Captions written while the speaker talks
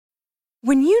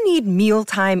When you need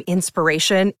mealtime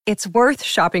inspiration, it's worth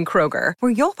shopping Kroger,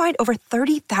 where you'll find over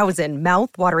 30,000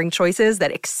 mouth-watering choices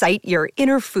that excite your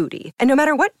inner foodie. And no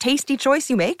matter what tasty choice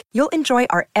you make, you'll enjoy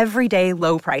our everyday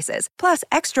low prices, plus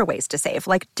extra ways to save,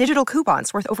 like digital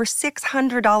coupons worth over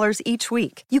 $600 each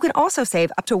week. You can also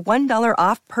save up to $1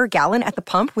 off per gallon at the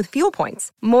pump with fuel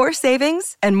points. More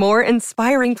savings and more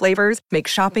inspiring flavors make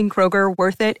shopping Kroger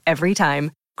worth it every time.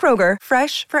 Kroger,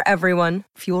 fresh for everyone.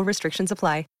 Fuel restrictions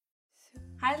apply.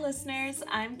 Hi listeners,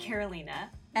 I'm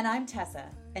Carolina. And I'm Tessa,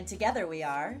 and together we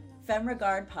are Femme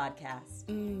Regard Podcast.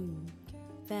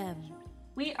 Femme.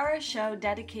 We are a show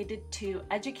dedicated to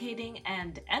educating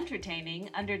and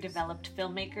entertaining underdeveloped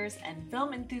filmmakers and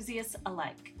film enthusiasts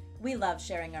alike. We love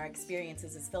sharing our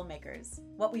experiences as filmmakers,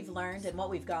 what we've learned and what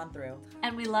we've gone through.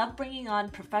 And we love bringing on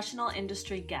professional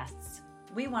industry guests.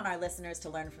 We want our listeners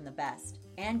to learn from the best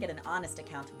and get an honest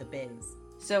account of the biz.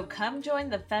 So come join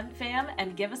the Femme Fam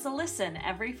and give us a listen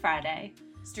every Friday.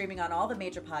 Streaming on all the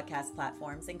major podcast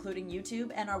platforms, including YouTube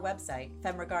and our website,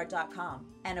 femregard.com,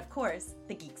 and of course,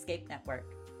 the Geekscape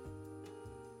Network.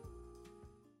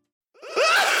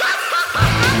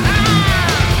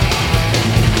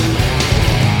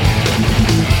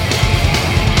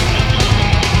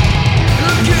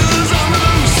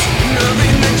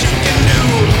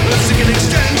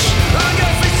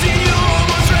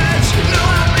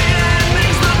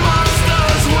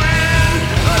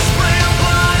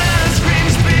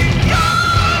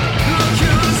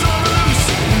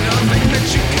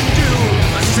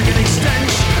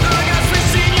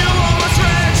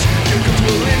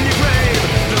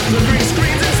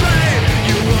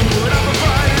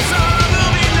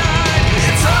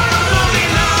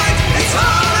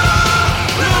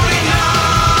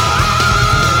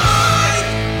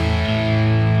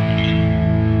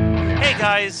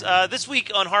 This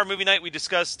week on Horror Movie Night, we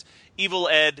discussed Evil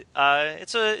Ed.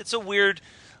 It's a weird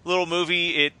little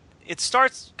movie. It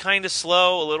starts kind of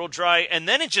slow, a little dry, and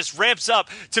then it just ramps up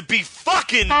to be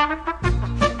fucking. Oh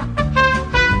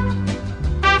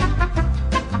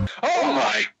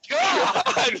my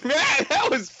god, man, that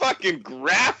was fucking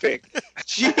graphic.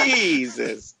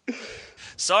 Jesus.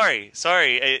 Sorry.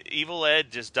 Evil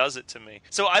Ed just does it to me.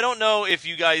 So I don't know if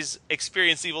you guys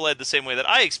experienced Evil Ed the same way that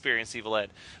I experienced Evil Ed,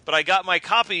 but I got my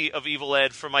copy of Evil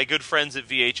Ed from my good friends at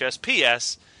VHS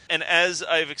PS, and as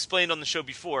I've explained on the show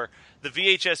before, the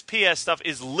VHS PS stuff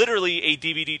is literally a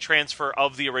DVD transfer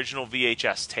of the original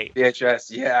VHS tape. VHS,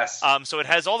 yes. So it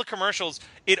has all the commercials.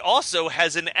 It also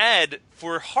has an ad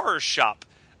for Horror Shop.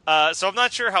 So I'm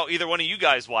not sure how either one of you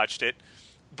guys watched it,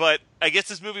 but I guess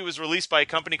this movie was released by a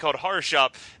company called Horror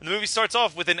Shop, and the movie starts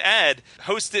off with an ad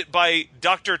hosted by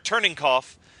Dr.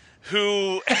 Turningkoff,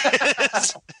 who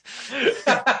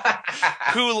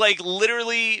who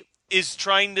literally is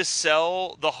trying to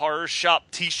sell the Horror Shop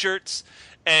t-shirts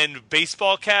and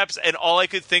baseball caps, and all I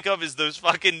could think of is those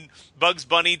fucking Bugs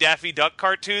Bunny, Daffy Duck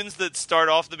cartoons that start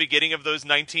off the beginning of those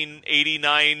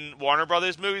 1989 Warner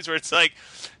Brothers movies, where it's like,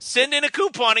 send in a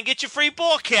coupon and get your free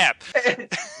ball cap.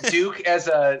 Duke as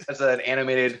an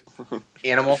animated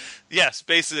animal. Yes,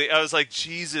 basically. I was like,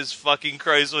 Jesus fucking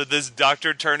Christ with this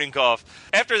Dr. Turningkoff.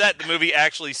 After that, the movie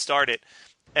actually started,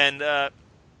 and I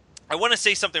want to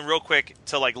say something real quick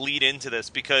to lead into this,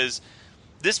 because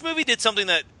this movie did something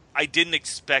that I didn't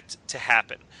expect to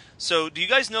happen. So, do you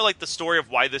guys know the story of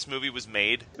why this movie was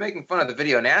made? It's making fun of the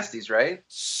video nasties, right?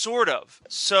 Sort of.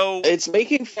 So it's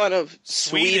making fun of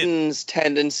Sweden's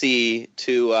tendency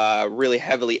to really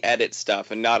heavily edit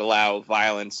stuff and not allow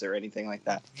violence or anything like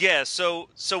that. Yeah. So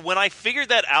when I figured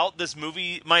that out, this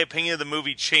movie, my opinion of the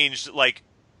movie changed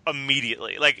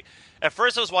immediately. At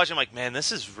first I was watching, I'm like, man,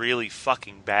 this is really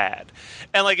fucking bad.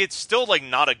 And, it's still,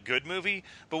 not a good movie.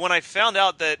 But when I found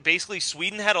out that basically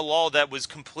Sweden had a law that was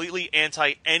completely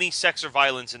anti any sex or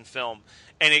violence in film,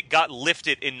 and it got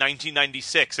lifted in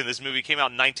 1996, and this movie came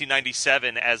out in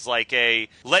 1997 as,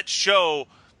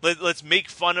 let's make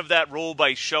fun of that rule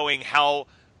by showing how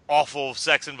awful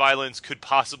sex and violence could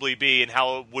possibly be and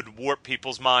how it would warp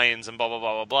people's minds and blah, blah,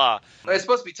 blah, blah, blah. But it's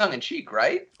supposed to be tongue-in-cheek,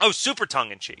 right? Oh, super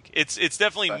tongue-in-cheek. It's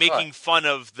definitely making fun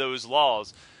of those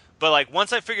laws. But,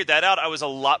 once I figured that out, I was a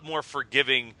lot more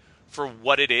forgiving for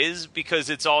what it is, because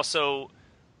it's also...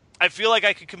 I feel like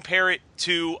I could compare it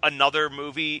to another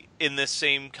movie in this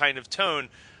same kind of tone,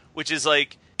 which is,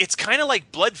 it's kind of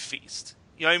like Blood Feast.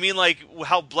 You know what I mean?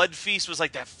 How Blood Feast was,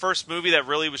 that first movie that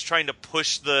really was trying to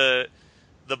push the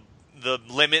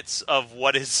limits of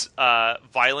what is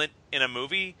violent in a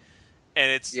movie,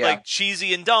 and it's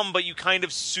cheesy and dumb, but you kind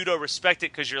of pseudo respect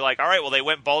it because you're like, all right, well, they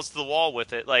went balls to the wall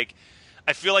with it.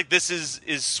 I feel like this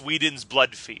is Sweden's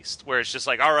Blood Feast, where it's just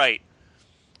all right,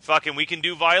 fucking, we can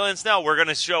do violence now. We're going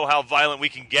to show how violent we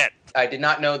can get. I did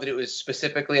not know that it was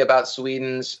specifically about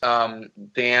Sweden's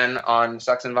ban on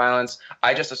sex and violence.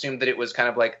 I just assumed that it was kind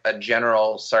of like a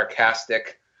general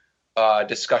sarcastic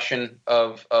discussion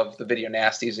of the video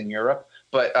nasties in Europe.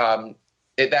 But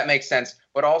that makes sense.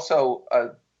 But also,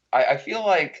 I feel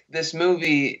like this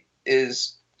movie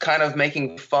is kind of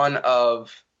making fun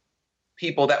of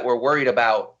people that were worried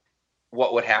about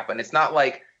what would happen. It's not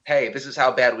like, hey, this is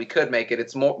how bad we could make it.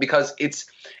 It's more because it's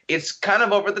kind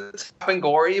of over the top and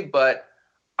gory, but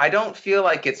I don't feel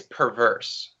like it's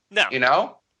perverse. No. You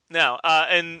know? No.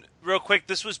 And real quick,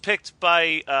 this was picked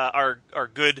by our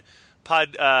good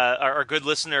our good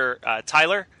listener,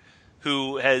 Tyler,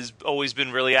 who has always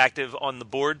been really active on the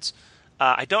boards.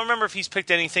 I don't remember if he's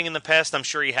picked anything in the past. I'm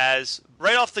sure he has.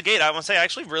 Right off the gate, I want to say I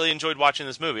actually really enjoyed watching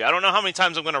this movie. I don't know how many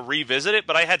times I'm going to revisit it,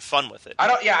 but I had fun with it. I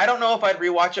don't know if I'd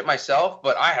rewatch it myself,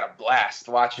 but I had a blast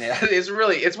watching it.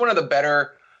 It's one of the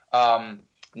better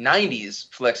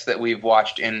 90s flicks that we've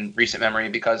watched in recent memory,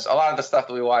 because a lot of the stuff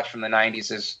that we watched from the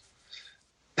 90s is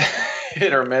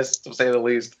hit or miss, to say the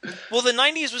least. Well, the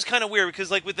 90s was kind of weird because,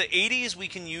 like, with the 80s, we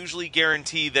can usually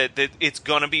guarantee that it's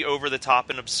going to be over the top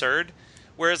and absurd.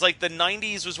 Whereas, like, the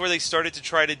 90s was where they started to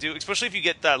try to do, especially if you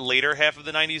get that later half of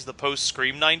the 90s, the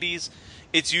post-Scream 90s,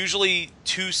 it's usually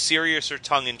too serious or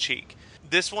tongue-in-cheek.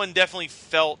 This one definitely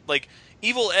felt like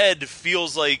Evil Ed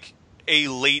feels like a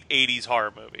late 80s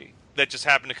horror movie that just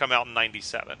happened to come out in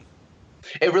 97.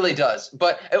 It really does.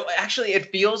 But actually,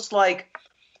 it feels like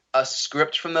a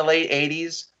script from the late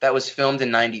 80s that was filmed in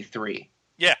 93.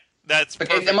 Yeah, that's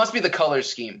perfect. It must be the color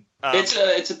scheme.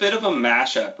 It's a bit of a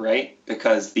mashup, right?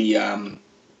 Because the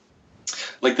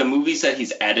the movies that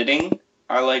he's editing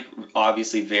are like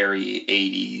obviously very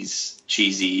 80s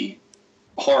cheesy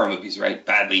horror movies, right?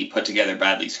 Badly put together,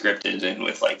 badly scripted, and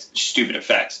with like stupid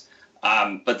effects.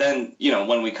 But then,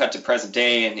 when we cut to present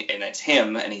day and it's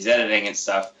him and he's editing and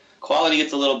stuff, quality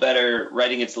gets a little better,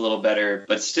 writing gets a little better,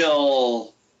 but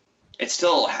still, it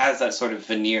still has that sort of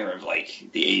veneer of like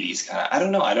the 80s kind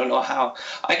of. I don't know how.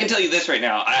 I can tell you this right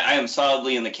now. I am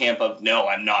solidly in the camp of no,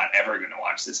 I'm not ever going to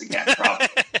watch this again, probably.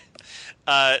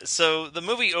 So the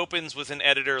movie opens with an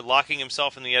editor locking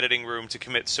himself in the editing room to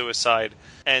commit suicide,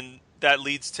 and that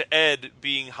leads to Ed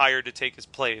being hired to take his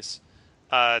place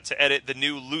to edit the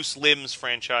new Loose Limbs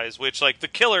franchise, which, like, the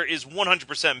killer is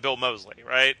 100% Bill Moseley,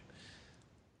 right?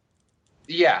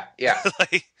 Yeah.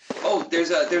 Oh, there's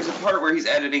a part where he's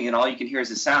editing and all you can hear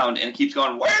is a sound, and it keeps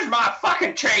going, "Where's my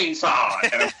fucking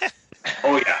chainsaw?"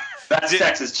 Oh yeah, that's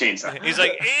Texas Chainsaw. He's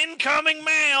like, "Incoming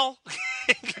mail."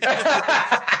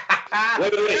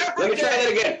 Wait. Let me try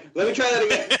that again.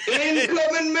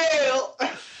 Incoming mail.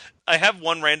 I have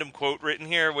one random quote written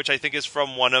here, which I think is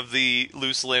from one of the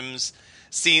Loose Limbs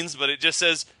scenes, but it just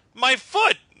says, "My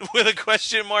foot!" with a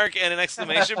question mark and an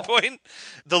exclamation point.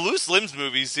 The Loose Limbs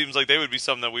movies seems like they would be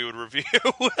something that we would review.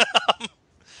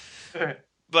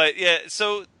 But yeah,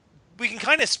 so we can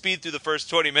kind of speed through the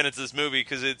first 20 minutes of this movie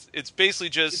because it's basically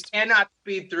just... You cannot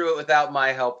speed through it without my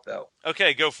help, though.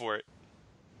 Okay, go for it.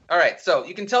 All right, so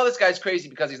you can tell this guy's crazy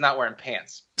because he's not wearing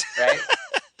pants, right?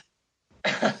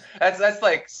 That's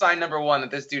like sign number one that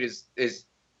this dude is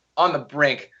on the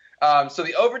brink. So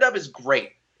the overdub is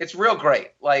great. It's real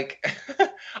great. Like,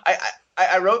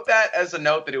 I wrote that as a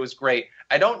note that it was great.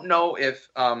 I don't know if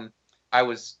I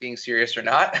was being serious or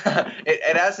not.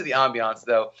 It adds to the ambiance,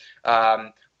 though.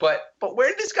 But where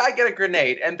did this guy get a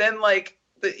grenade? And then, like,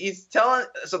 he's telling...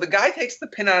 So the guy takes the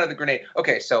pin out of the grenade.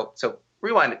 Okay, so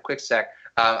rewind a quick sec.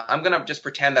 I'm going to just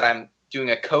pretend that I'm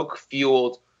doing a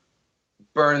Coke-fueled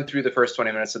burn through the first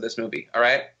 20 minutes of this movie, all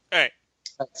right? All right.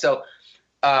 So,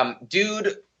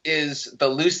 dude is the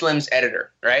Loose Limbs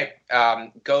editor, right?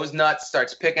 Goes nuts,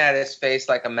 starts picking at his face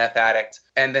like a meth addict,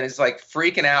 and then is like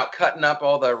freaking out, cutting up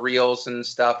all the reels and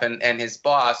stuff, and his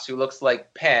boss, who looks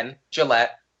like Penn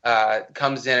Jillette,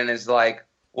 comes in and is like,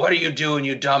 "What are you doing,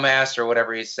 you dumbass?" or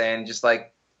whatever he's saying, just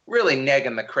like really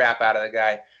negging the crap out of the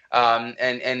guy.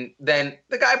 And then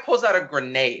the guy pulls out a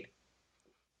grenade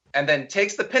and then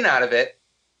takes the pin out of it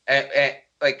and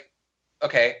like,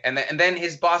 okay. And then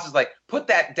his boss is like, "Put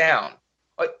that down.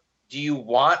 Do you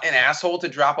want an asshole to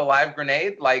drop a live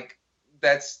grenade? Like,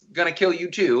 that's going to kill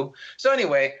you too." So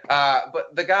anyway,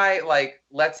 but the guy like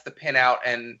lets the pin out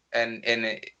and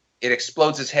it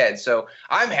explodes his head. So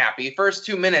I'm happy. First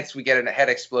 2 minutes, we get a head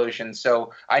explosion.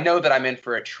 So I know that I'm in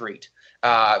for a treat.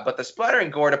 But the splatter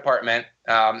and gore department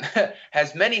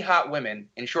has many hot women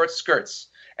in short skirts,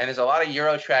 and there's a lot of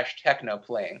Eurotrash techno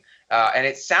playing. And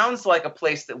it sounds like a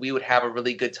place that we would have a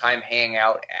really good time hanging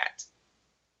out at.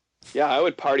 Yeah, I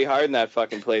would party hard in that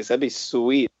fucking place. That'd be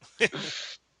sweet.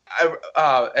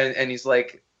 And he's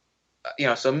like,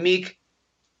 so meek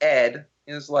Ed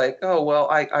is like, oh, well,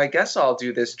 I guess I'll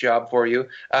do this job for you.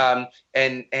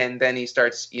 And then he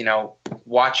starts,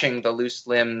 watching the Loose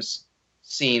Limbs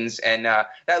scenes. And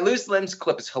that Loose Limbs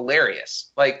clip is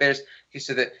hilarious. Like,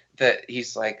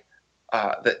 he's like,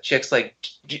 the chick's like,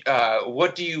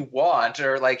 what do you want?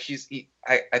 Or like,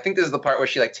 I think this is the part where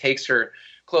she like takes her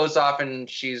clothes off and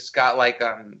she's got like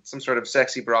some sort of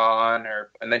sexy bra on,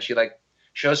 and then she like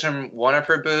shows him one of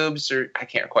her boobs, or I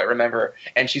can't quite remember.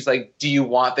 And she's like, do you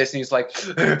want this? And he's like,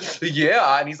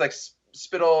 yeah. And he's like,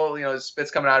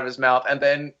 spit's coming out of his mouth. And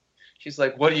then she's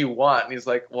like, what do you want? And he's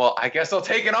like, well, I guess I'll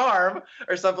take an arm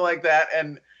or something like that.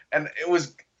 And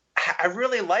I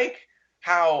really like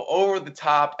how over the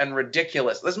top and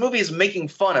ridiculous this movie is, making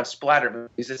fun of splatter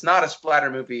movies. It's not a splatter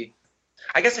movie.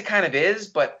 I guess it kind of is,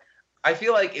 but I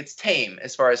feel like it's tame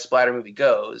as far as splatter movie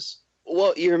goes.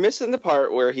 Well, you're missing the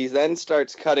part where he then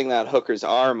starts cutting that hooker's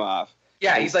arm off.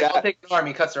 Yeah, he's like, I'll take an arm.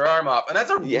 He cuts her arm off. And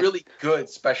that's a really good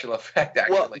special effect,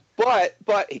 actually. Well,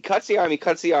 but he cuts the arm,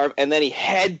 and then he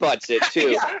headbutts it,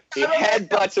 too. He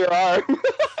headbutts her arm.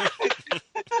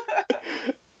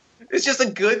 It's just a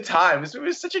good time. It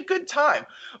was such a good time.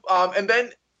 And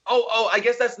then, I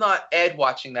guess that's not Ed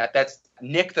watching that. That's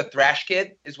Nick the Thrash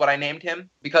Kid is what I named him,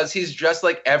 because he's dressed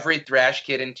like every Thrash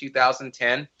Kid in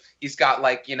 2010. He's got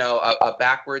like, a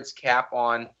backwards cap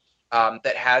on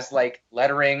that has like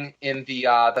lettering in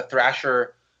the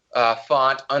Thrasher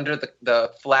font under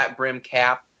the flat brim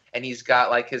cap. And he's got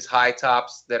like his high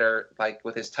tops that are like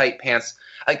with his tight pants.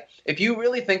 Like, if you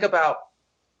really think about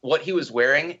what he was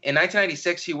wearing in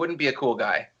 1996, he wouldn't be a cool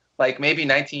guy. Like maybe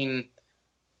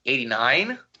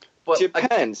 1989. But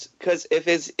depends, because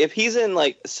if he's in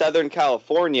like Southern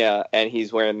California and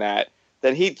he's wearing that,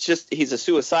 then he's a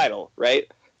suicidal, right?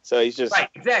 So he's just right,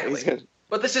 exactly.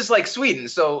 But this is like Sweden,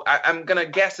 so I'm gonna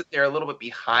guess that they're a little bit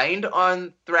behind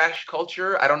on thrash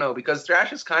culture. I don't know, because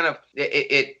thrash is kind of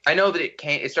it. I know that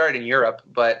it started in Europe,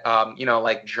 but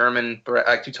like German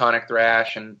like Teutonic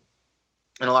thrash and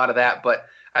a lot of that. But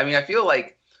I mean, I feel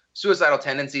like Suicidal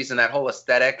Tendencies and that whole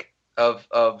aesthetic of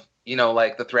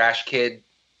like the Thrash Kid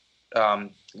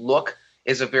look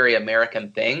is a very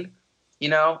American thing,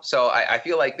 So I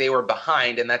feel like they were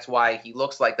behind, and that's why he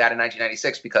looks like that in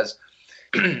 1996, because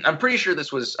I'm pretty sure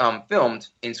this was filmed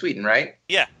in Sweden, right?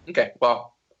 Yeah. Okay,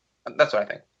 well, that's what I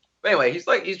think. But anyway, he's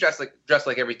dressed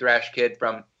like every Thrash Kid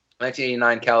from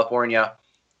 1989 California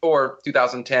or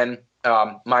 2010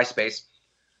 MySpace.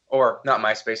 Or not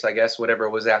MySpace, I guess, whatever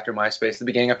was after MySpace, the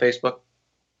beginning of Facebook.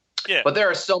 Yeah. But there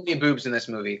are so many boobs in this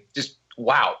movie. Just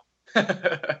wow.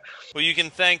 Well, you can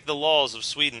thank the laws of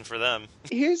Sweden for them.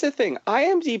 Here's the thing.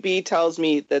 IMDb tells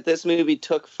me that this movie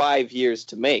took 5 years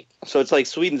to make. So it's like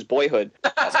Sweden's Boyhood.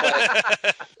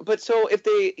 But so if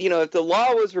they, if the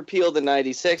law was repealed in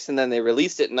 96 and then they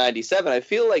released it in 97, I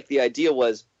feel like the idea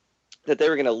was that they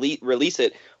were going to release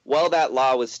it while that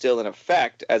law was still in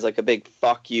effect as like a big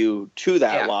fuck you to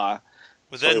that law.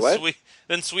 But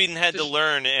then Sweden had to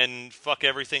learn and fuck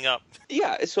everything up.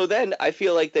 Yeah, so then I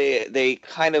feel like they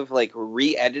kind of like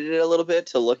re-edited it a little bit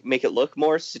to make it look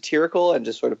more satirical and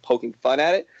just sort of poking fun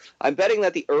at it. I'm betting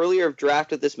that the earlier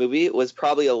draft of this movie was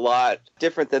probably a lot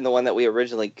different than the one that we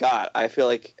originally got. I feel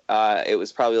like it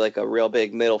was probably like a real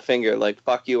big middle finger, like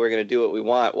fuck you, we're going to do what we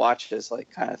want, watch this,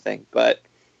 like kind of thing. But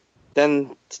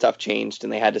then stuff changed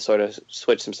and they had to sort of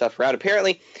switch some stuff around.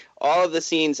 Apparently, all of the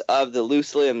scenes of the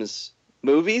Loose Limbs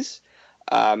movies,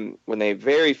 when they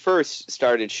very first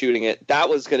started shooting it, that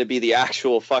was going to be the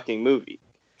actual fucking movie.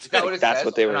 Is that what it says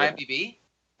on IMDb?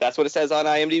 That's what it says on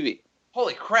IMDb.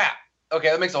 Holy crap. Okay,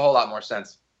 that makes a whole lot more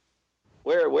sense.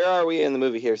 Where are we in the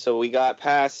movie here? So we got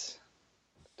past...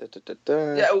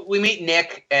 Yeah, we meet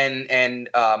Nick and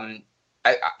I,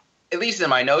 at least in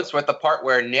my notes, we're at the part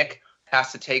where Nick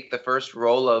has to take the first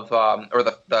roll of, or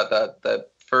the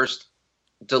first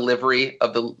delivery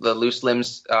of the Loose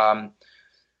Limbs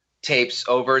tapes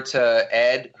over to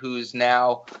Ed, who's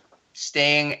now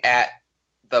staying at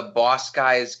the boss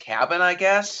guy's cabin, I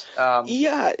guess.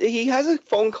 Yeah, he has a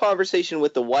phone conversation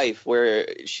with the wife where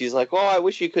she's like, "Oh, I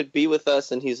wish you could be with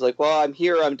us," and he's like, "Well, I'm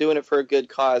here. I'm doing it for a good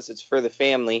cause. It's for the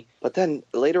family." But then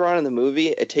later on in the movie,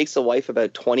 it takes the wife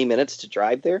about 20 minutes to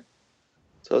drive there.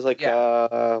 So I was like,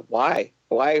 why?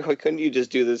 Why couldn't you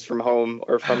just do this from home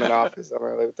or from an office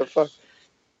somewhere? Like, what the fuck?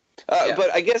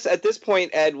 But I guess at this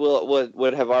point, Ed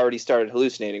would have already started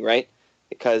hallucinating, right?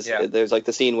 Because there's like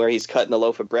the scene where he's cutting the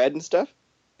loaf of bread and stuff.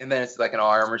 And then it's like an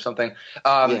arm or something.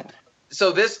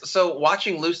 So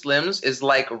watching Loose Limbs is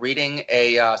like reading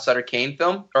a Sutter Kane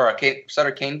film or a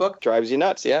Sutter Kane book. Drives you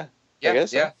nuts, yeah. Yeah, I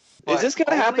guess so. Is this going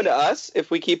to happen to us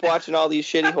if we keep watching all these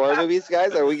shitty horror movies,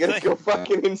 guys? Are we going to go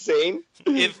fucking insane?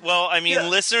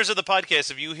 Listeners of the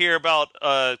podcast, if you hear about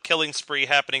a killing spree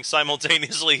happening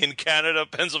simultaneously in Canada,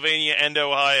 Pennsylvania, and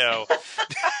Ohio,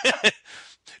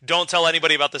 don't tell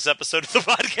anybody about this episode of the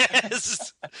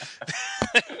podcast.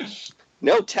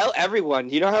 No, tell everyone.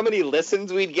 You know how many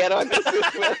listens we'd get on this?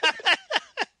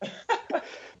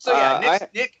 So yeah,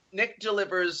 Nick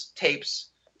delivers tapes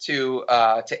to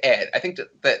Ed. I think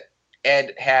that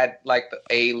Ed had like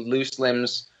a Loose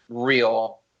Limbs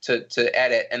reel to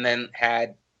edit, and then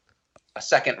had a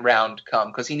second round come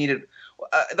because he needed.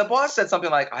 The boss said something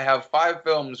like, "I have 5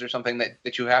 films or something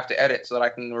that you have to edit so that I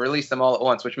can release them all at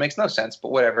once," which makes no sense,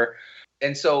 but whatever.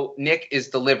 And so Nick is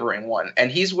delivering one, and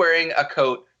he's wearing a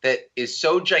coat that is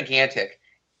so gigantic.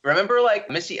 Remember, like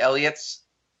Missy Elliott's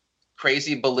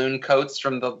crazy balloon coats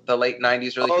from the late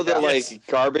 90s, early 2000s? Oh, the like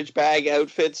garbage bag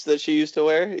outfits that she used to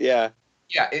wear? Yeah.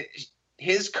 Yeah,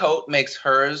 his coat makes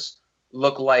hers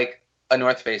look like a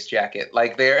North Face jacket.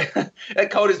 Like that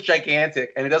coat is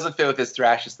gigantic, and it doesn't fit with his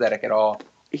thrash aesthetic at all.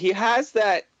 He has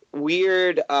that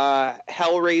weird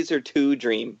Hellraiser 2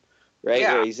 dream, right?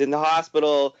 Yeah. Where he's in the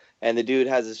hospital, and the dude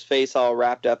has his face all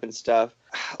wrapped up and stuff.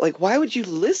 Like, why would you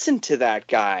listen to that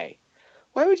guy?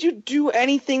 Why would you do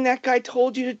anything that guy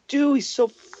told you to do? He's so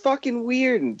fucking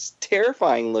weird and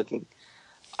terrifying looking.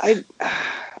 I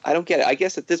don't get it. I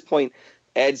guess at this point,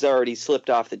 Ed's already slipped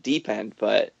off the deep end,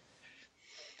 but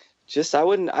just I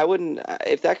wouldn't.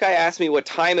 If that guy asked me what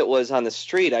time it was on the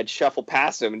street, I'd shuffle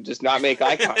past him and just not make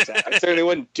eye contact. I certainly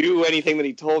wouldn't do anything that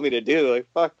he told me to do. Like,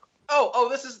 fuck. Oh,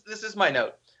 this is my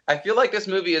note. I feel like this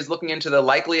movie is looking into the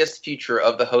likeliest future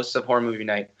of the hosts of Horror Movie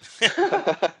Night.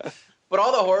 But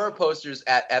all the horror posters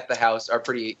at the house are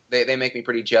pretty. They make me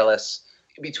pretty jealous.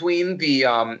 Between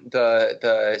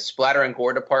the splatter and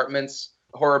gore department's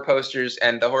horror posters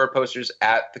and the horror posters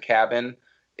at the cabin,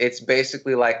 it's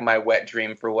basically like my wet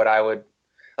dream for what I would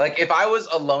like if I was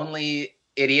a lonely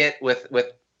idiot with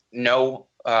no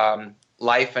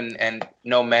life and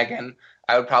no Megan.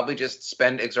 I would probably just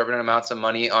spend exorbitant amounts of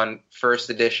money on first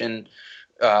edition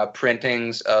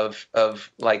printings of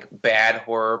like bad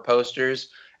horror posters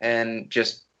and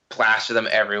just plaster them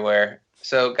everywhere.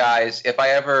 So guys, if I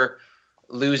ever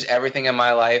lose everything in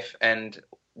my life and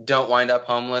don't wind up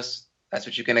homeless, that's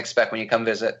what you can expect when you come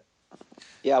visit.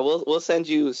 Yeah, we'll send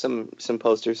you some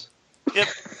posters. Yep.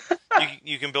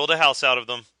 You can build a house out of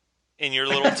them in your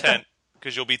little tent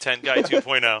because you'll be Tent Guy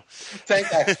 2.0. Tent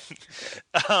Guy.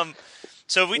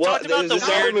 So we talked about the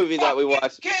weird movie that we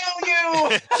watched. Kill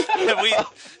you!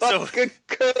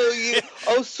 Kill you!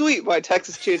 Oh, sweet! My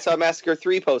Texas Chainsaw Massacre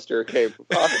 3 poster came.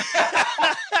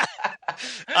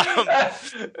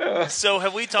 So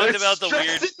have we talked about the weird?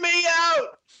 Stressing me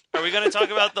out. Are we going to talk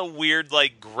about the weird,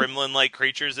 like gremlin-like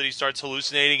creatures that he starts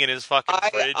hallucinating in his fucking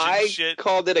fridge and shit? I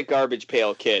called it a garbage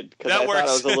pail kid because I thought I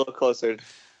was a little closer.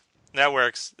 That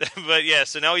works. But yeah,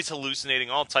 so now he's hallucinating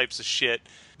all types of shit.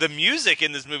 The music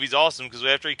in this movie is awesome because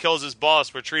after he kills his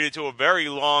boss, we're treated to a very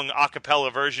long a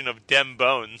cappella version of Dem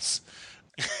Bones.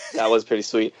 That was pretty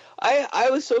sweet. I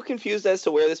was so confused as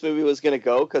to where this movie was going to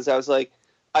go because I was like,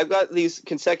 I've got these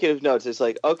consecutive notes. It's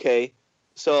like, okay,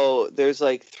 so there's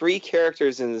like 3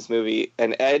 characters in this movie,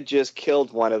 and Ed just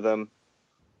killed one of them.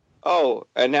 Oh,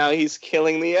 and now he's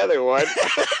killing the other one.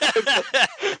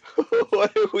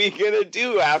 What are we going to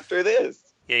do after this?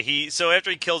 Yeah, so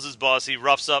after he kills his boss, he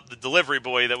roughs up the delivery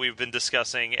boy that we've been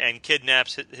discussing and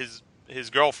kidnaps his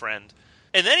girlfriend.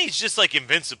 And then he's just, like,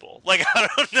 invincible. Like, I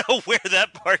don't know where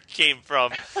that part came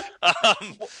from.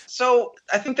 So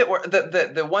I think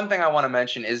that the one thing I want to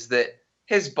mention is that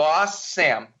his boss,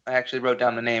 Sam, I actually wrote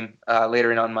down the name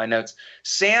later on in my notes.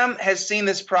 Sam has seen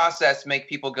this process make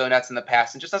people go nuts in the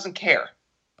past and just doesn't care.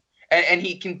 And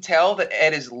he can tell that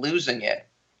Ed is losing it.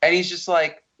 And he's just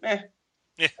like,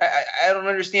 Yeah. I don't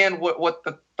understand what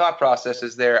the thought process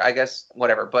is there. I guess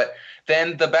whatever. But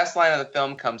then the best line of the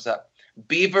film comes up.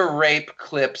 Beaver rape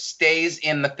clip stays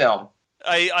in the film.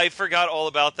 I forgot all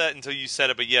about that until you said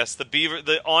it. But yes,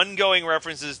 the ongoing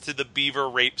references to the beaver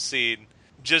rape scene,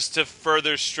 just to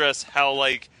further stress how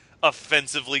like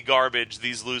offensively garbage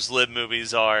these loose lib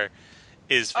movies are,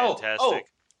 is fantastic. Oh,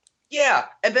 yeah.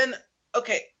 And then,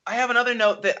 okay, I have another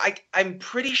note that I'm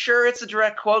pretty sure it's a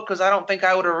direct quote because I don't think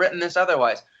I would have written this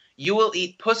otherwise. You will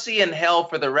eat pussy in hell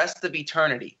for the rest of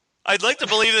eternity. I'd like to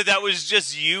believe that was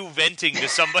just you venting to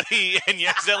somebody and you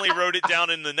accidentally wrote it down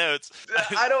in the notes.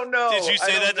 I don't know. Did you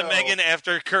say that to Megan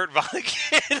after Kurt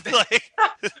Vonnegut? Like...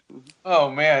 Oh,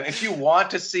 man. If you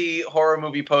want to see horror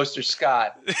movie poster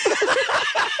Scott.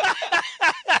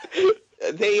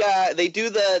 They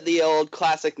do the old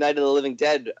classic Night of the Living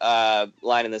Dead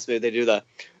line in this movie. They do the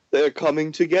They're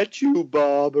coming to get you,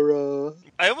 Barbara.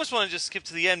 I almost want to just skip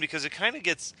to the end because it kind of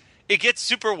gets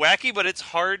super wacky, but it's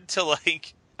hard to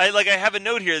like. I have a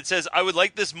note here that says I would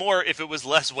like this more if it was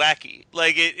less wacky.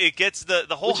 Like it gets the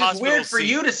whole Which hospital. Which is weird for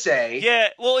you to say. Yeah,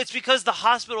 well, it's because the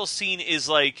hospital scene is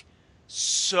like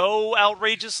so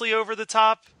outrageously over the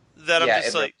top that I'm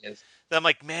just like, that I'm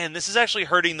like, man, this is actually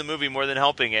hurting the movie more than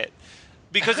helping it.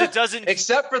 Because it doesn't...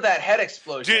 Except for that head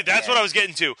explosion. Dude, that's what I was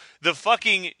getting to. The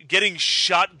fucking getting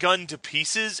shotgunned to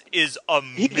pieces is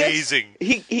amazing.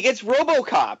 He gets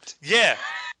RoboCopped. Yeah.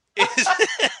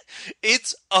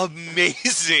 It's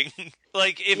amazing.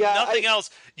 Like, if nothing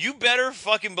else, you better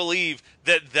fucking believe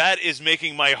that is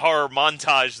making my horror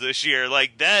montage this year.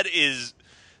 Like, that is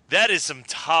some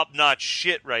top-notch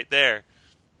shit right there.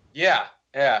 Yeah.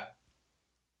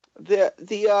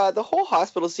 The whole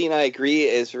hospital scene, I agree,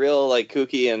 is real like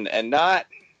kooky and not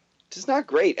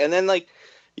great. And then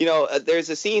there's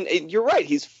a scene. You're right.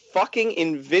 He's fucking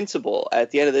invincible at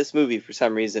the end of this movie for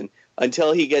some reason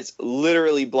until he gets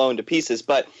literally blown to pieces.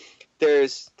 But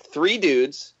there's 3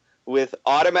 dudes with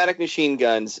automatic machine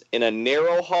guns in a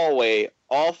narrow hallway,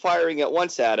 all firing at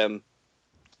once at him.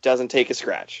 Doesn't take a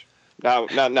scratch. No,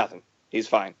 nothing. He's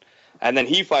fine. And then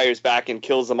he fires back and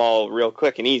kills them all real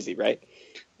quick and easy, right?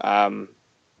 I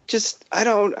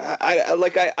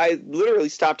literally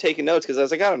stopped taking notes because I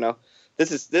was like, I don't know,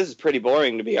 this is pretty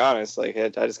boring, to be honest. Like, I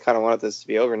just kind of wanted this to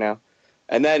be over now.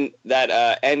 And then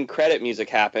that end credit music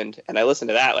happened, and I listened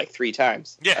to that like 3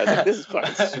 times. Yeah, I was like, this is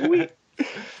fucking sweet.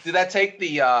 Did that take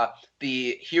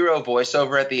the hero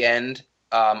voiceover at the end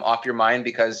off your mind?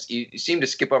 Because you seem to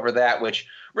skip over that, which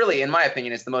really, in my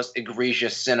opinion, is the most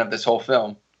egregious sin of this whole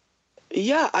film.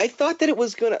 Yeah, I thought that it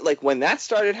was going to, like, when that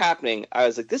started happening, I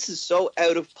was like, this is so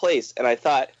out of place. And I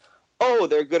thought, oh,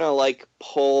 they're going to, like,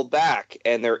 pull back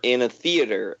and they're in a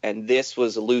theater and this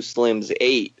was Loose Limbs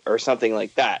 8 or something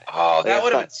like that. Oh, that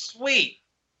would have been sweet.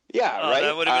 Yeah, right?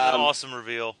 That would have been an awesome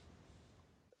reveal.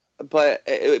 But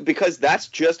because that's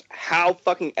just how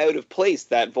fucking out of place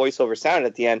that voiceover sounded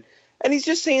at the end. And he's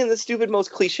just saying the stupid, most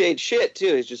cliched shit,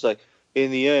 too. He's just like,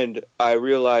 in the end, I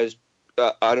realized,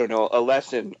 I don't know, a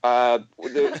lesson. The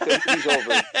movie's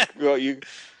over.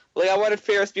 I wanted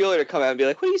Ferris Bueller to come out and be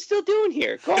like, what are you still doing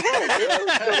here? Go home.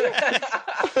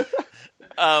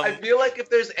 I feel like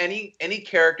if there's any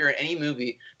character in any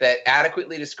movie that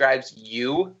adequately describes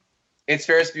you, it's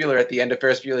Ferris Bueller at the end of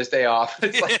Ferris Bueller's Day Off.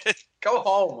 It's like, go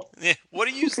home. Yeah. What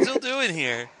are you still doing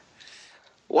here?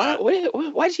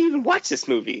 Why'd you even watch this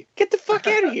movie? Get the fuck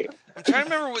out of here. I'm trying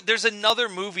to remember. There's another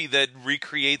movie that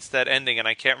recreates that ending, and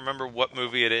I can't remember what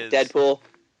movie it is. Deadpool.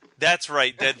 That's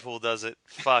right. Deadpool does it.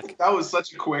 Fuck. That was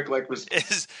such a quick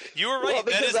response. You were right.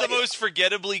 That is the most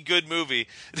forgettably good movie.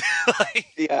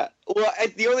 Yeah. Well,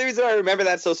 the only reason I remember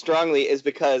that so strongly is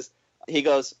because he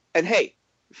goes, and hey,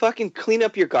 fucking clean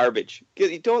up your garbage.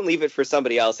 Don't leave it for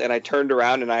somebody else. And I turned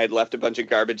around and I had left a bunch of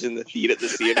garbage in the theater.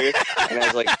 And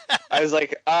I was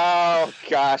like, oh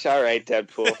gosh, all right,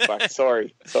 Deadpool. Fuck,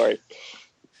 sorry.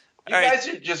 You guys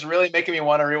are just really making me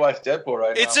want to rewatch Deadpool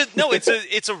right now.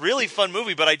 It's a really fun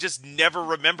movie, but I just never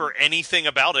remember anything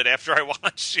about it after I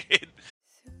watched it.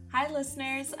 Hi,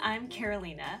 listeners. I'm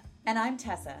Carolina. And I'm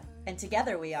Tessa. And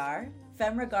together we are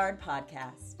Femme Regard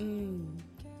Podcast.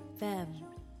 Femme.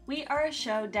 We are a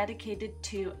show dedicated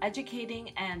to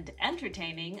educating and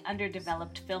entertaining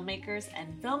underdeveloped filmmakers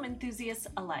and film enthusiasts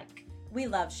alike. We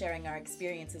love sharing our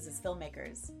experiences as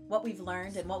filmmakers, what we've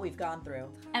learned and what we've gone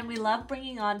through. And we love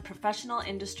bringing on professional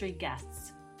industry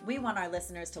guests. We want our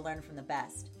listeners to learn from the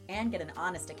best and get an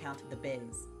honest account of the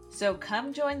biz. So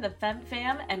come join the Femme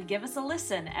Fam and give us a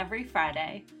listen every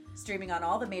Friday. Streaming on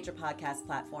all the major podcast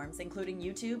platforms, including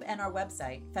YouTube and our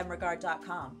website,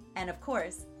 femregard.com, and of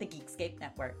course, the Geekscape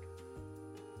Network.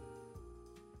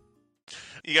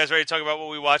 You guys ready to talk about what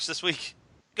we watched this week?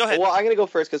 Go ahead. Well, I'm going to go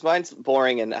first because mine's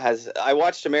boring and I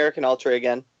watched American Ultra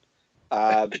again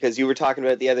because you were talking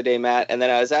about it the other day, Matt, and then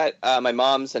I was at my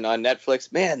mom's and on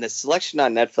Netflix. Man, the selection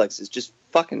on Netflix is just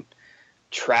fucking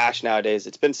trash nowadays.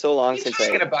 It's been so long since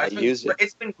I used it.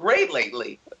 It's been great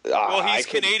lately. Well, he's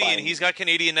Canadian. He's got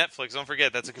Canadian Netflix. Don't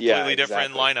forget, that's a completely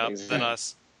different lineup than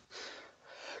us.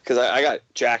 Because I got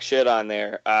jack shit on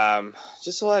there.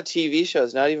 Just a lot of TV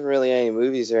shows, not even really any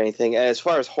movies or anything. And as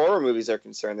far as horror movies are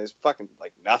concerned, there's fucking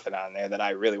like nothing on there that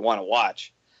I really want to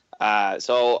watch.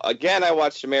 So again, I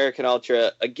watched American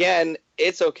Ultra. Again,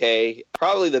 it's okay.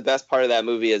 Probably the best part of that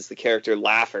movie is the character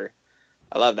Laffer.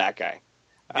 I love that guy.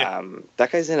 Yeah.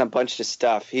 That guy's in a bunch of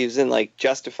stuff. He was in like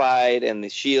Justified and The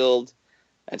Shield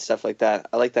and stuff like that.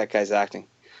 I like that guy's acting.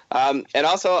 And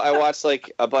also I watched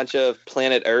like a bunch of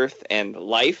Planet Earth and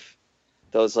Life,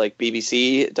 those like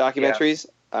BBC documentaries.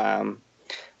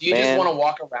 Do you just want to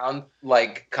walk around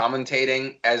like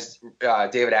commentating as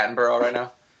David Attenborough right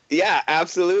now? Yeah,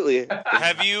 absolutely.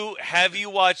 Have you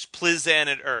watched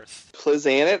Planet Earth?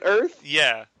 Planet Earth?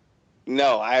 Yeah.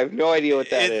 No, I have no idea what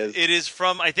that is. It is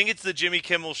from, I think it's the Jimmy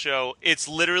Kimmel Show. It's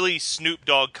literally Snoop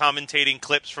Dogg commentating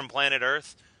clips from Planet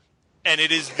Earth. And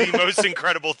it is the most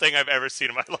incredible thing I've ever seen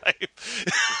in my life.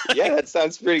 Yeah, that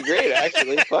sounds pretty great,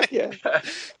 actually. Fuck yeah.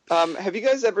 Have you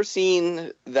guys ever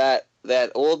seen that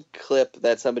old clip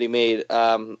that somebody made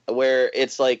where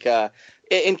it's like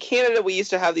in Canada we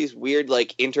used to have these weird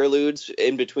like interludes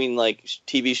in between like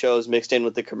TV shows mixed in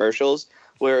with the commercials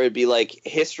where it would be like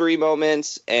history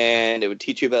moments and it would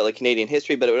teach you about like Canadian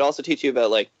history, but it would also teach you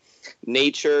about like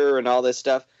nature and all this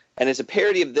stuff. And it's a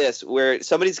parody of this where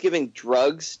somebody's giving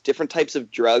different types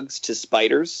of drugs to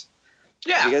spiders.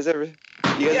 Yeah. You guys ever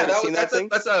seen that thing?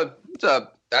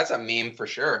 That's a meme for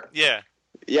sure. Yeah.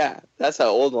 Yeah, that's an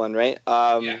old one, right?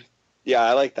 Yeah,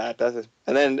 I like that.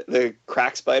 And then the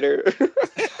crack spider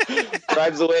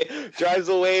drives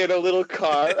away in a little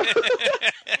car.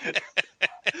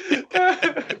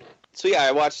 So yeah,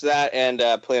 I watched that and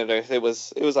Planet Earth. It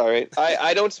was all right.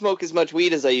 I don't smoke as much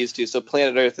weed as I used to, so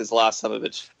Planet Earth has lost some of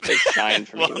its shine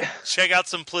for me. Check out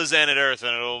some Planet Earth,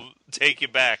 and it'll take you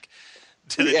back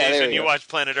to the days when you watched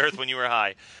Planet Earth when you were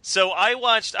high. So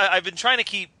I've been trying to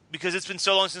keep, because it's been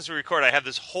so long since we recorded, I have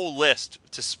this whole list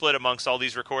to split amongst all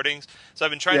these recordings. So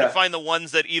I've been trying to find the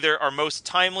ones that either are most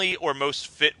timely or most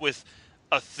fit with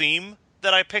a theme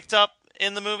that I picked up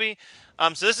in the movie.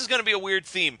 So this is going to be a weird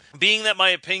theme. Being that my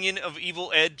opinion of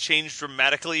Evil Ed changed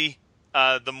dramatically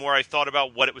the more I thought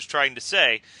about what it was trying to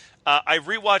say, I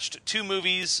rewatched 2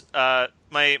 movies.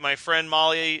 My friend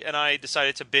Molly and I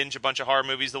decided to binge a bunch of horror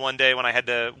movies the one day when I had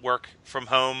to work from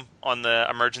home on the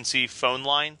emergency phone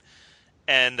line.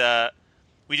 And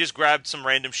we just grabbed some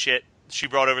random shit. She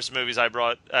brought over some movies. I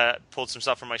pulled some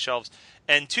stuff from my shelves.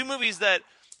 And 2 movies that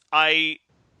I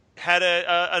had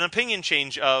an opinion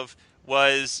change of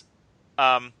was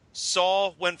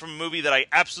Saw went from a movie that I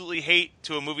absolutely hate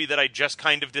to a movie that I just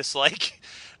kind of dislike.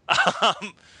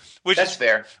 That's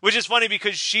fair. Which is funny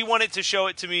because she wanted to show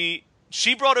it to me.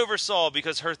 She brought over Saw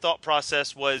because her thought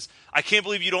process was, I can't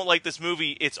believe you don't like this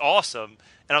movie. It's awesome.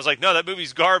 And I was like, no, that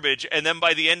movie's garbage. And then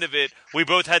by the end of it, we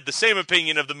both had the same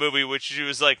opinion of the movie, which she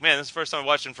was like, man, this is the first time I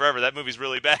watched it in forever. That movie's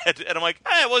really bad. And I'm like,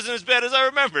 it wasn't as bad as I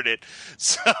remembered it.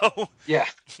 So yeah.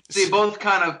 So you both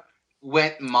kind of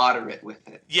went moderate with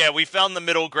it. Yeah, we found the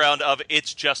middle ground of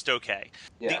it's just okay.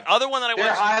 Yeah. The other one that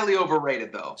They're highly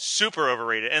overrated, though. Super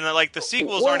overrated. And like the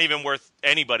sequels aren't even worth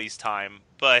anybody's time.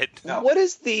 But what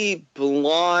is the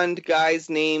blonde guy's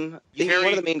name? One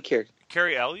of the main characters.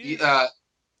 Cary Elwes?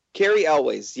 Cary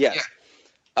Elwes, yes.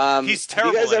 Yeah. He's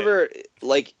terrible. You guys ever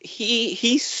like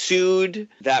he sued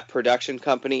that production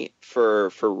company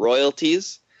for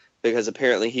royalties? Because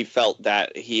apparently he felt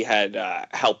that he had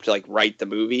helped like write the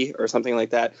movie or something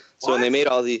like that. So when they made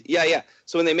all these,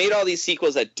 so when they made all these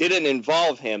sequels that didn't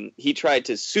involve him, he tried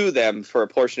to sue them for a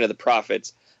portion of the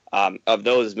profits of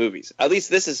those movies. At least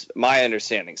this is my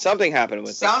understanding. Something happened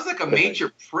with. Sounds like a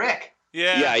major prick.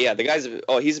 Yeah. The guy's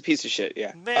he's a piece of shit.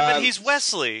 Yeah, man, but he's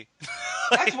Wesley.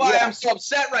 That's why I'm so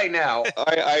upset right now.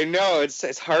 I know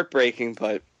it's heartbreaking,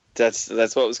 but that's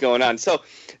what was going on. So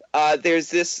there's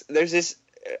this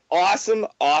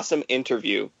awesome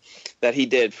interview that he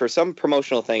did for some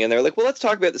promotional thing, and they're like, well, let's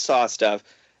talk about the Saw stuff,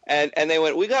 and they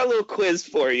went, we got a little quiz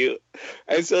for you.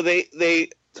 And so they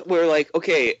were like,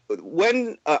 okay,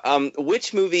 when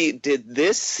which movie did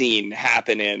this scene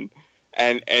happen in?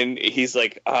 And he's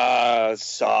like,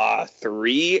 Saw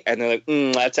 3, and they're like,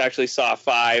 that's actually Saw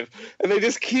 5, and they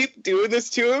just keep doing this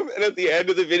to him. And at the end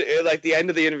of the video, like the end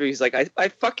of the interview, he's like, I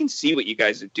fucking see what you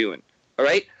guys are doing, all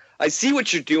right? I see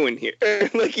what you're doing here.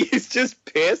 Like, he's just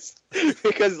pissed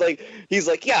because, like, he's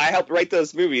like, yeah, I helped write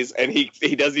those movies, and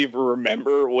he doesn't even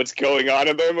remember what's going on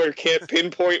in them or can't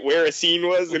pinpoint where a scene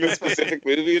was in a specific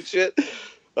movie and shit.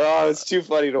 Oh, it's too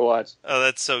funny to watch. Oh,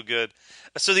 that's so good.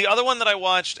 So the other one that I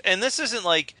watched, and this isn't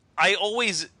like, I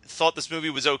always thought this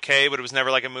movie was okay, but it was never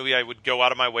like a movie I would go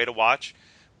out of my way to watch.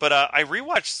 But I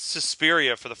rewatched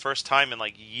Suspiria for the first time in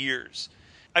like years.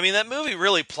 I mean, that movie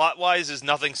really, plot-wise, is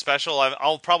nothing special.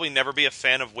 I'll probably never be a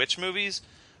fan of witch movies,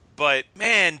 but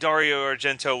man, Dario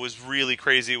Argento was really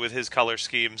crazy with his color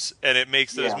schemes, and it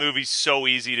makes those movies so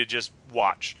easy to just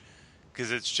watch,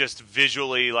 because it's just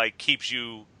visually, like, keeps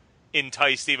you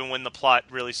enticed even when the plot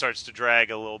really starts to drag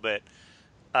a little bit.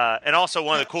 And also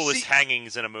one of the coolest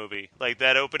hangings in a movie. Like,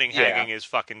 that opening hanging is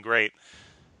fucking great.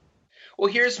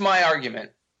 Well, here's my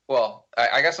argument. Well,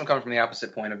 I guess I'm coming from the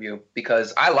opposite point of view,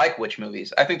 because I like witch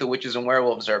movies. I think The Witches and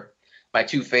Werewolves are my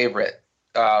 2 favorite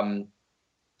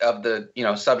of the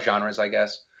subgenres, I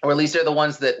guess, or at least they're the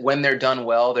ones that when they're done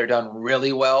well, they're done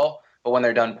really well. But when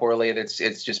they're done poorly,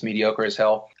 it's just mediocre as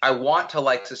hell. I want to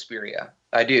like Suspiria.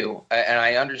 I do. And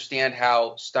I understand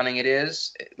how stunning it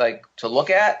is, like, to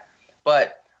look at.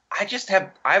 But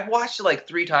I've watched it like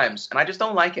 3 times, and I just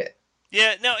don't like it.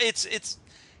 Yeah, no, it's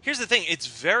here's the thing. It's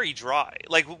very dry.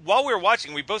 Like, while we were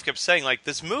watching, we both kept saying, like,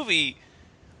 this movie,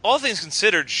 all things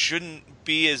considered, shouldn't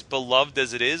be as beloved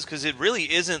as it is, because it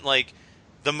really isn't, like,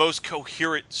 the most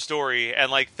coherent story.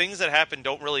 And, like, things that happen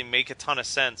don't really make a ton of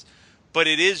sense. But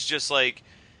it is just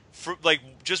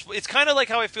it's kind of like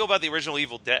how I feel about the original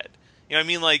Evil Dead. You know what I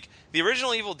mean? Like, the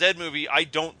original Evil Dead movie, I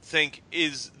don't think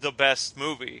is the best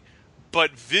movie.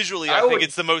 But visually, I think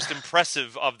it's the most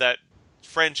impressive of that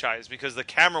franchise because the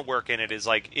camera work in it is,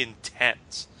 like,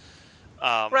 intense.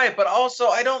 Right, but also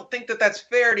I don't think that that's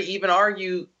fair to even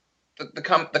argue the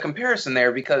comparison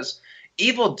there, because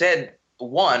Evil Dead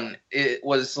 1, it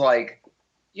was, like,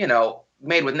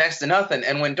 made with next to nothing.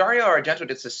 And when Dario Argento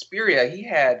did Suspiria, he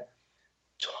had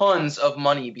tons of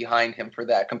money behind him for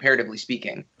that, comparatively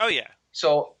speaking. Oh, yeah.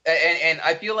 So, and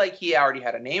I feel like he already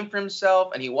had a name for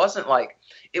himself, and he wasn't like,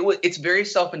 it's very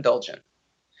self-indulgent.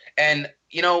 And,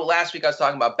 last week I was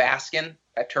talking about Baskin,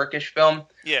 that Turkish film.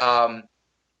 Yeah.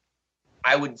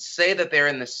 I would say that they're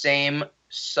in the same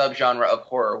subgenre of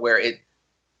horror where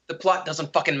the plot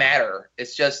doesn't fucking matter.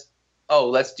 It's just,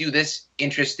 let's do this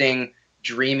interesting,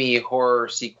 dreamy horror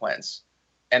sequence,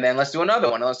 and then let's do another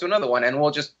one, and let's do another one, and we'll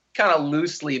just kind of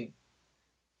loosely,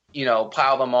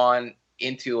 pile them on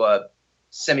into a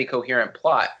semi-coherent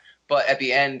plot. But at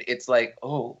the end, it's like,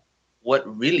 oh, what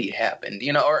really happened,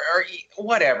 or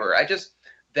whatever.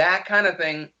 That kind of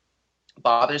thing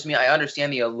bothers me. I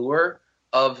understand the allure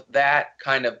of that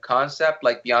kind of concept,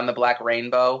 like Beyond the Black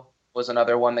Rainbow was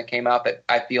another one that came out that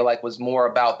I feel like was more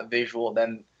about the visual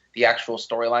than the actual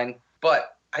storyline.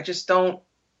 But I just don't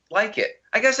like it.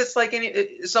 I guess it's like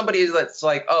somebody that's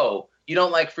like, oh, you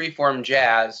don't like freeform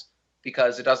jazz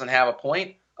because it doesn't have a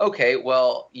point? Okay,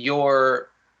 well, you're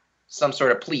some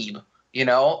sort of plebe,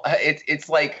 It's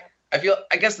like,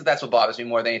 I guess that's what bothers me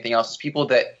more than anything else is people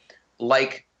that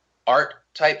like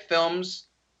art-type films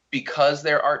because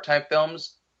they're art-type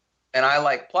films, and I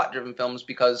like plot-driven films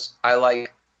because I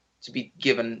like to be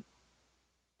given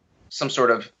some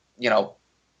sort of,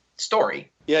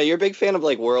 story. Yeah, you're a big fan of,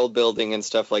 like, world building and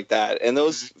stuff like that, and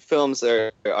those films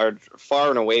are far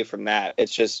and away from that.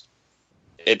 It's just,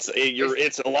 it's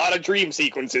a lot of dream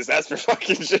sequences. That's for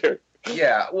fucking sure.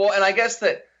 Yeah, well, and I guess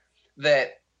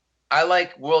that I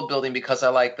like world building because I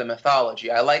like the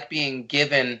mythology. I like being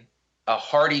given a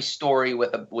hearty story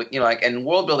with and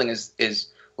world building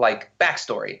is like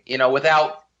backstory,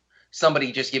 without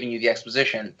somebody just giving you the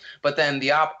exposition. But then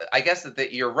I guess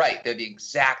that you're right. They're the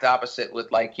exact opposite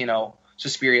with, like,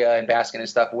 Suspiria and Baskin and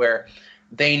stuff, where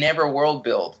they never world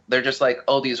build. They're just like,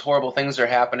 oh, these horrible things are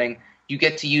happening. You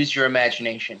get to use your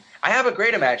imagination. I have a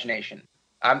great imagination.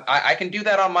 I can do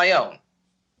that on my own.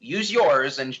 Use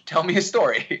yours and tell me a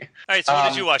story. All right, so what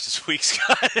did you watch this week,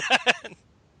 Scott?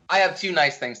 I have 2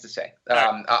 nice things to say.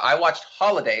 I watched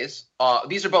Holidays.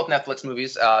 These are both Netflix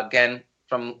movies. Again,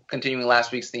 from continuing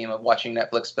last week's theme of watching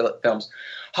Netflix films.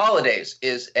 Holidays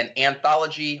is an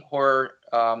anthology horror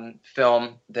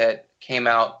film that came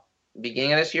out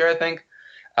beginning of this year, I think.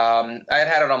 I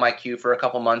had it on my queue for a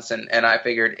couple months, and I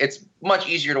figured it's much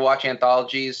easier to watch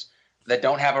anthologies that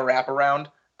don't have a wraparound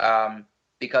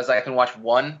because I can watch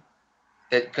one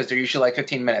because they're usually like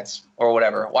 15 minutes or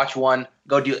whatever. Watch one,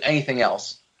 go do anything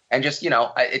else. And just,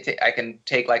 I can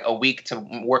take like a week to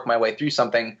work my way through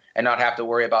something and not have to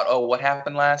worry about, what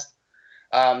happened last?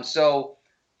 So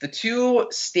the 2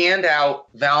 standout,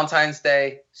 Valentine's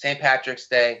Day, St. Patrick's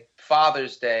Day,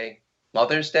 Father's Day,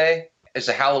 Mother's Day is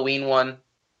a Halloween one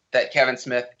that Kevin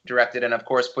Smith directed and, of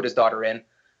course, put his daughter in.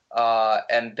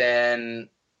 And then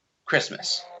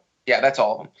Christmas. Yeah, that's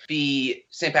all of them. The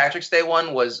St. Patrick's Day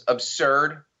one was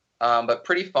absurd, but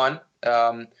pretty fun.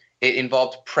 It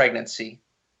involved pregnancy.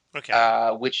 Okay.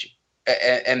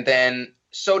 And then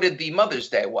so did the Mother's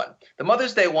Day one. The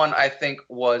Mother's Day one, I think,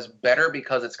 was better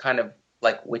because it's kind of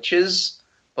like witches,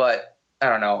 but I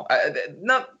don't know.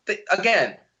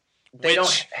 They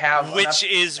don't have. Which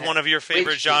is one of your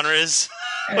favorite genres?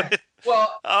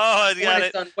 Well, I got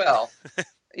it's done well.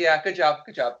 Yeah, good job.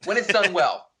 When it's done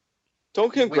well.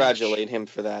 Don't congratulate him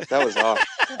for that. That was awesome.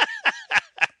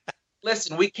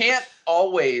 Listen, we can't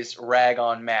always rag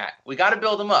on Matt. We got to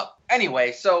build him up.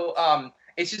 Anyway, so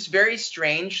it's just very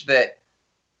strange that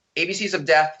ABCs of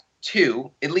Death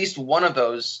 2, at least one of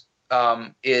those,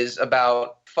 is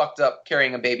about fucked up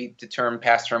carrying a baby to term,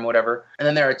 past term, whatever. And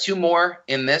then there are 2 more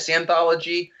in this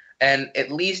anthology And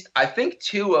at least I think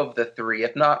 2 of the 3,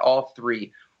 if not all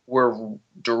 3, were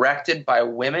directed by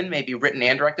women, maybe written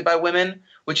and directed by women,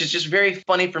 which is just very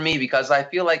funny for me because I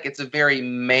feel like it's a very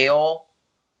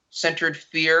male-centered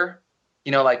fear.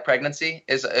 Like pregnancy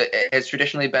has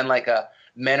traditionally been like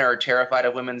men are terrified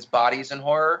of women's bodies in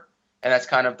horror, and that's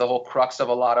kind of the whole crux of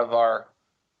a lot of our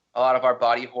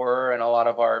body horror and a lot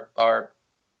of our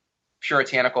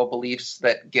puritanical beliefs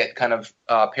that get kind of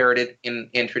parroted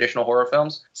in traditional horror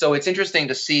films. So it's interesting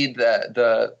to see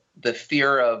the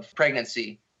fear of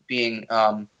pregnancy being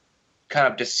kind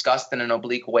of discussed in an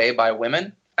oblique way by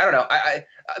women. I don't know. I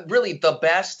really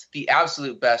the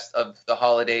absolute best of the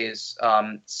holidays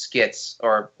skits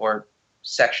or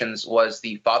sections was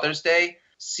the Father's Day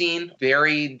scene.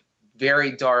 Very,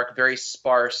 very dark, very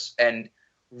sparse, and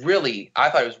really, I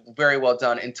thought it was very well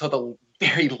done until the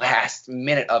very last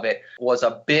minute of it was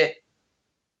a bit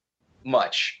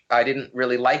much. I didn't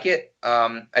really like it.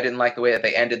 I didn't like the way that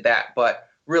they ended that, but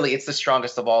really, it's the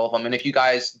strongest of all of them. And if you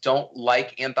guys don't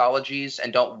like anthologies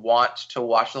and don't want to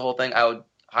watch the whole thing, I would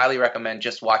highly recommend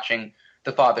just watching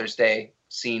the Father's Day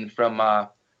scene from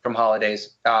Holidays.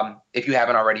 If you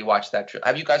haven't already watched that,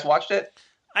 have you guys watched it?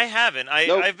 I haven't.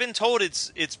 Nope. I've been told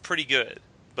it's pretty good,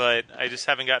 but I just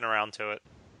haven't gotten around to it.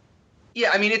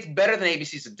 Yeah, I mean, it's better than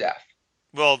ABCs of Death.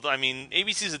 Well, I mean,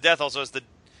 ABCs of Death also has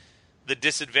the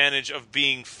disadvantage of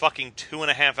being fucking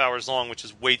 2.5 hours long, which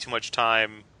is way too much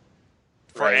time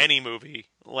for any movie,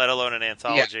 let alone an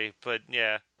anthology. Yeah. But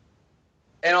yeah.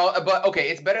 But okay,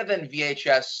 it's better than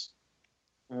VHS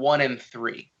 1 and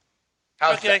 3.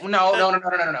 How's okay. that? No.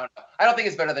 I don't think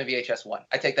it's better than VHS 1.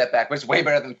 I take that back, but it's way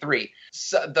better than 3.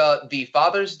 So the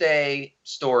Father's Day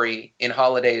story in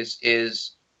Holidays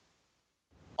is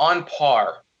on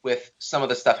par with some of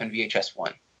the stuff in VHS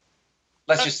 1.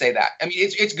 Let's just say that. I mean,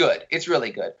 it's good. It's really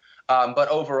good. But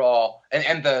overall,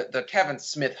 and the Kevin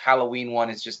Smith Halloween one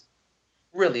is just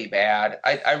really bad.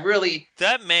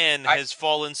 That man has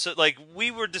fallen so, like,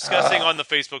 we were discussing on the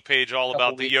Facebook page all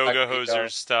about the Yoga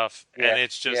Hosers stuff, and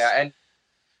it's just... Yeah, and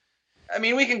I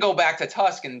mean, we can go back to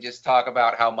Tusk and just talk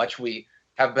about how much we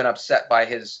have been upset by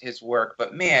his work,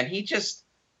 but man, he just...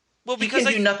 Well, because he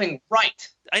can do nothing right.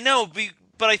 I know,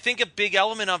 but I think a big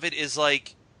element of it is,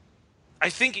 like, I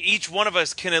think each one of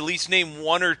us can at least name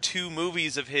 1 or 2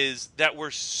 movies of his that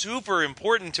were super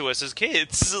important to us as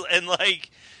kids, and, like...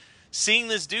 Seeing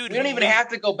this dude... We don't even have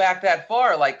to go back that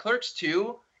far. Like, Clerks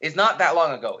 2 is not that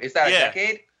long ago. Is that a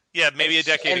decade? Yeah, maybe a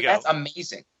decade ago. That's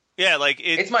amazing. Yeah, like...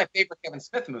 It's my favorite Kevin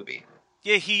Smith movie.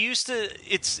 Yeah, he used to...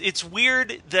 It's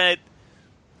weird that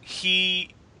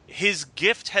his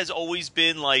gift has always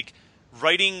been, like,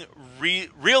 writing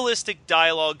realistic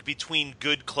dialogue between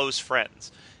good, close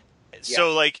friends. Yeah.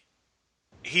 So, like,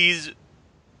 he's...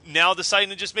 now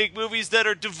deciding to just make movies that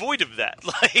are devoid of that.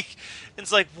 Like,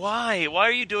 it's like, why? Why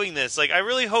are you doing this? Like, I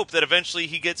really hope that eventually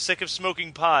he gets sick of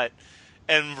smoking pot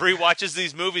and rewatches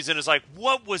these movies and is like,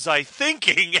 what was I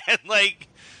thinking? And, like,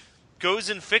 goes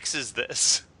and fixes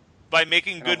this by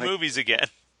making good movies again.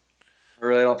 I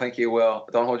really don't think you will.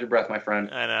 Don't hold your breath, my friend.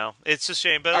 I know. It's a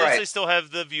shame, but at least I still have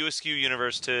the View Askew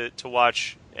universe to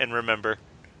watch and remember.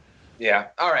 Yeah.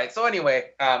 All right. So anyway,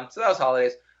 so that was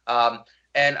Holidays.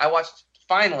 And I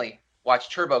finally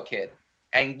watched Turbo Kid.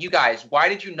 And you guys, why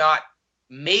did you not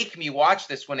make me watch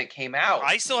this when it came out?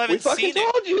 I still haven't seen it.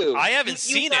 Told you. I haven't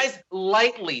seen it. You guys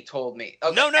lightly told me.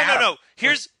 Okay, no.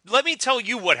 Let me tell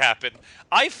you what happened.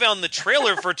 I found the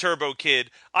trailer for Turbo Kid.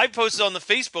 I posted on the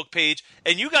Facebook page,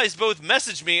 and you guys both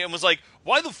messaged me and was like,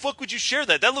 why the fuck would you share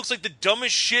that? That looks like the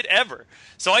dumbest shit ever.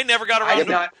 So I never got around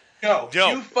to it. No,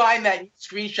 you find that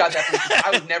screenshot that I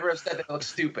would never have said that it looks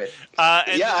stupid.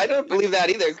 Yeah, I don't believe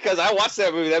that either because I watched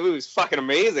that movie. That movie was fucking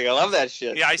amazing. I love that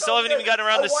shit. Yeah, I still haven't even gotten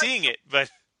around to seeing it, but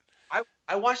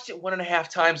I watched it 1.5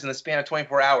 times in the span of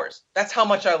 24 hours. That's how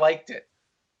much I liked it.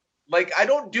 Like, I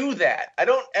don't do that. I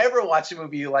don't ever watch a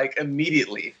movie like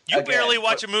immediately. You barely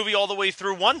watch a movie all the way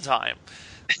through one time.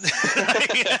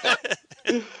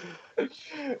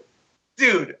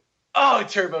 Dude. Oh,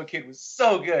 Turbo Kid was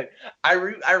so good. I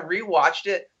rewatched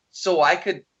it so I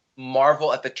could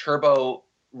marvel at the Turbo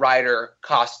Rider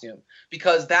costume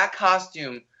because that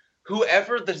costume,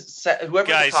 whoever the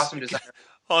costume designer.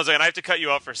 Hold on a second, I have to cut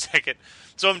you off for a second.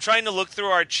 So I'm trying to look through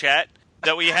our chat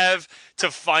that we have to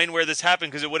find where this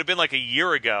happened because it would have been like a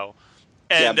year ago.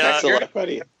 And,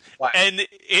 and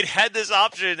it had this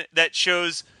option that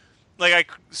shows. Like, I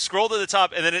scroll to the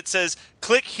top, and then it says,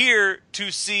 click here to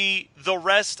see the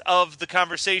rest of the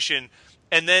conversation.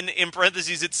 And then, in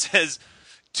parentheses, it says,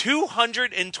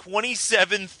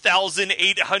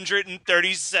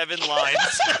 227,837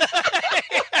 lines.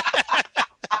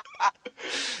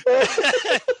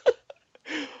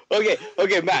 Okay,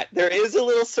 Okay, Matt. There is a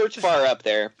little search bar up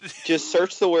there. Just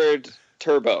search the word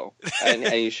turbo, and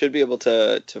you should be able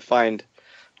to find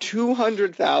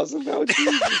 200,000. Oh,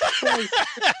 Jesus Christ.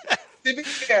 To be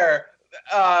fair,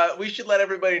 we should let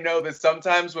everybody know that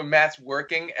sometimes when Matt's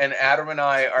working and Adam and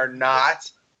I are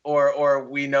not, or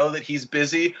we know that he's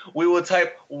busy, we will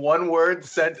type one word to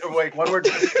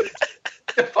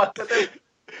fuck with him.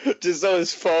 Just so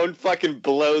his phone fucking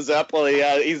blows up while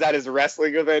he's at his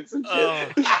wrestling events and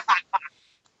shit.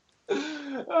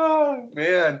 Oh,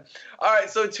 man. All right,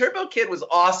 so Turbo Kid was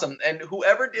awesome, and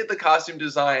whoever did the costume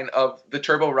design of the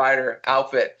Turbo Rider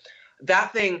outfit,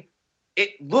 that thing,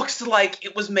 it looks like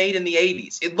it was made in the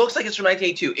 80s. It looks like it's from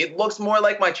 1982. It looks more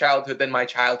like my childhood than my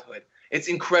childhood. It's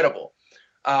incredible.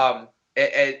 I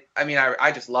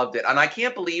just loved it. And I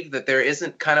can't believe that there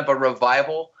isn't kind of a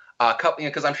revival,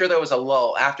 because I'm sure there was a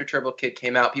lull after Turbo Kid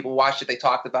came out. People watched it, they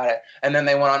talked about it, and then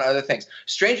they went on other things.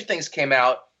 Stranger Things came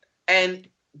out, and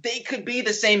they could be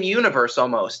the same universe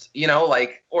almost,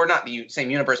 or not the same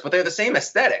universe, but they're the same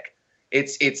aesthetic.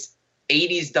 It's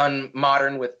 80s done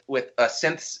modern with a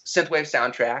synthwave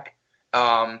soundtrack,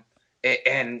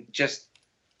 and just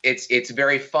it's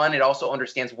very fun. It also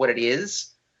understands what it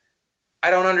is. I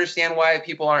don't understand why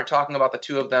people aren't talking about the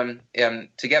two of them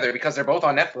together, because they're both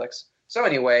on Netflix. So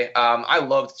anyway, I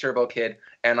loved Turbo Kid,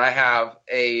 and I have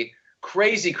a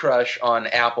crazy crush on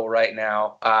Apple right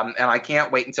now, and I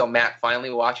can't wait until Matt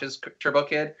finally watches Turbo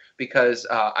Kid, because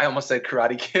I almost said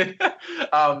Karate Kid.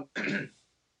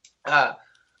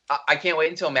 I can't wait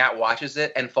until Matt watches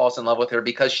it and falls in love with her,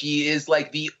 because she is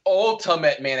like the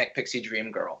ultimate manic pixie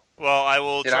dream girl. Well, I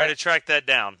will try to track that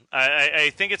down.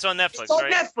 I think it's on Netflix, It's on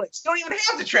right? Netflix. You don't even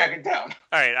have to track it down.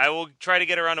 All right, I will try to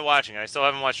get around to watching it. I still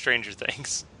haven't watched Stranger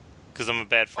Things, because I'm a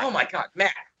bad friend. Oh my God,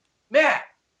 Matt,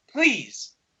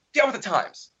 please, get with the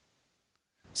times.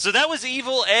 So that was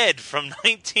Evil Ed from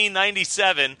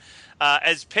 1997,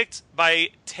 as picked by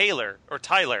Tyler,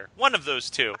 one of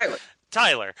those two.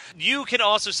 Tyler. You can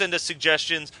also send us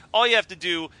suggestions. All you have to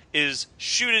do is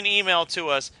shoot an email to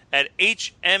us at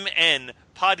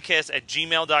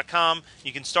hmnpodcast@gmail.com.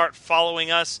 You can start following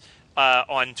us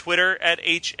on Twitter at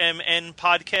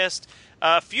hmnpodcast.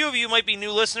 A few of you might be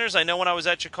new listeners. I know when I was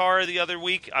at Chikara the other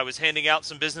week, I was handing out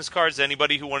some business cards to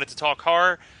anybody who wanted to talk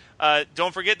horror.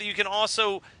 Don't forget that you can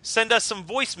also send us some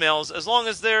voicemails, as long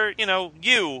as they're,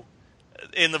 you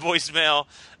in the voicemail,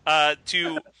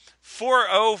 to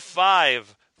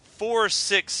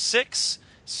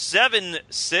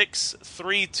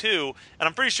 405-466-7632. And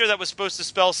I'm pretty sure that was supposed to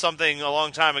spell something a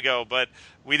long time ago, but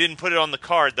we didn't put it on the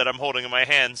card that I'm holding in my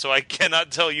hand, so I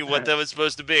cannot tell you what that was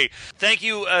supposed to be. Thank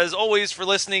you, as always, for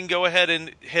listening. Go ahead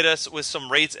and hit us with some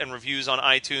rates and reviews on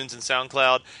iTunes and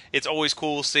SoundCloud. It's always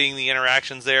cool seeing the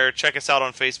interactions there. Check us out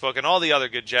on Facebook and all the other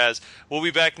good jazz. We'll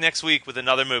be back next week with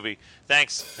another movie.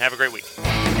 Thanks, and have a great week.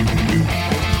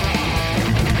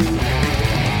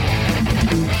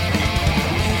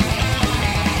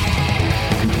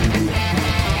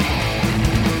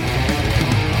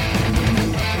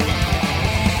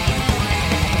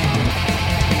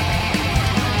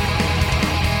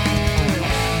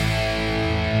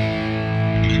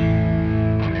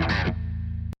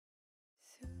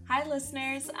 Hi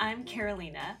listeners, I'm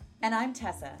Carolina. And I'm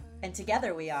Tessa, and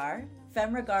together we are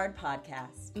Femme Regard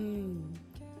Podcast.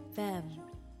 Femme.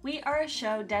 We are a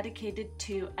show dedicated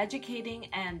to educating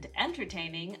and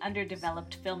entertaining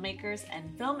underdeveloped filmmakers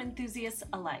and film enthusiasts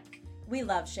alike. We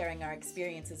love sharing our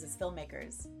experiences as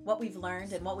filmmakers, what we've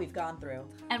learned and what we've gone through.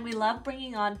 And we love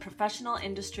bringing on professional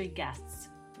industry guests.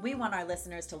 We want our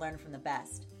listeners to learn from the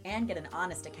best and get an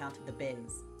honest account of the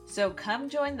biz. So come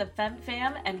join the Femme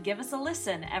Fam and give us a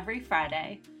listen every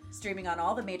Friday. Streaming on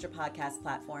all the major podcast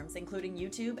platforms, including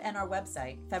YouTube and our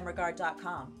website,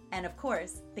 femregard.com, and of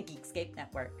course, the Geekscape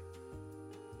Network.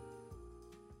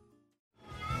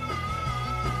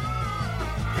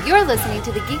 You're listening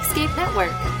to the Geekscape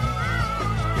Network.